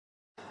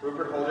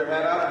Rupert, hold your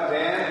head up.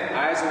 Dan,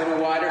 eyes a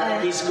little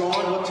wider. He's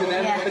gone. Look to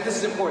them. Yeah. But this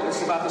is important.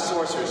 This is about the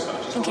sorcerer's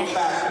stone. Just a little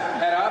faster.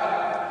 Head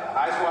up.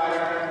 Eyes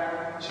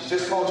wider. She's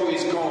just told you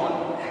he's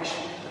gone.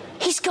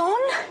 He's gone?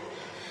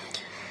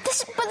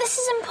 But this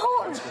is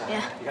important.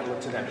 Yeah. You gotta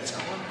look to them. It's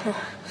gone. Head up,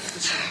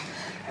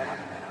 head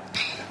up,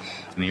 head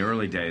up. In the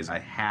early days, I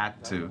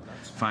had to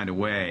find a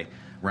way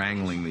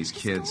wrangling these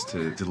kids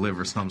to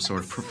deliver some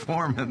sort of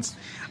performance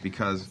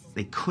because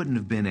they couldn't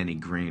have been any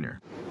greener.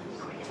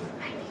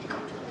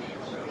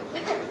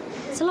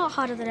 It's a lot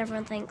harder than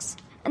everyone thinks.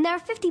 And there are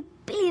 50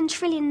 billion,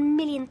 trillion,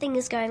 million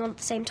things going on at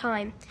the same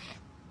time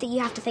that you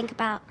have to think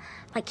about,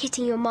 like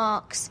hitting your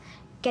marks,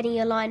 getting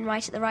your line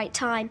right at the right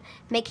time,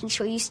 making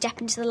sure you step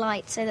into the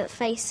light so that the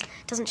face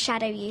doesn't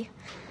shadow you.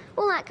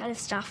 All that kind of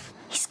stuff.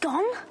 He's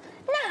gone?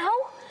 Now?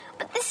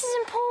 But this is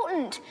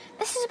important.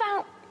 This is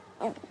about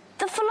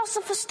the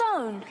Philosopher's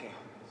Stone. Okay,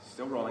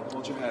 still rolling.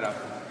 Hold your head up.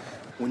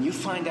 When you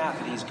find out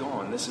that he's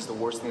gone, this is the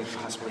worst thing that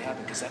could possibly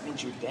happen, because that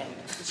means you're dead.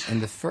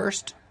 In the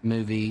first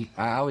movie,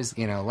 I always,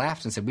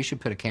 laughed and said we should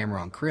put a camera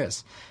on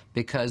Chris,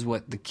 because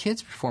what the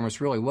kid's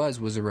performance really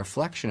was a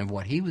reflection of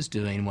what he was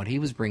doing, what he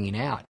was bringing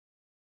out.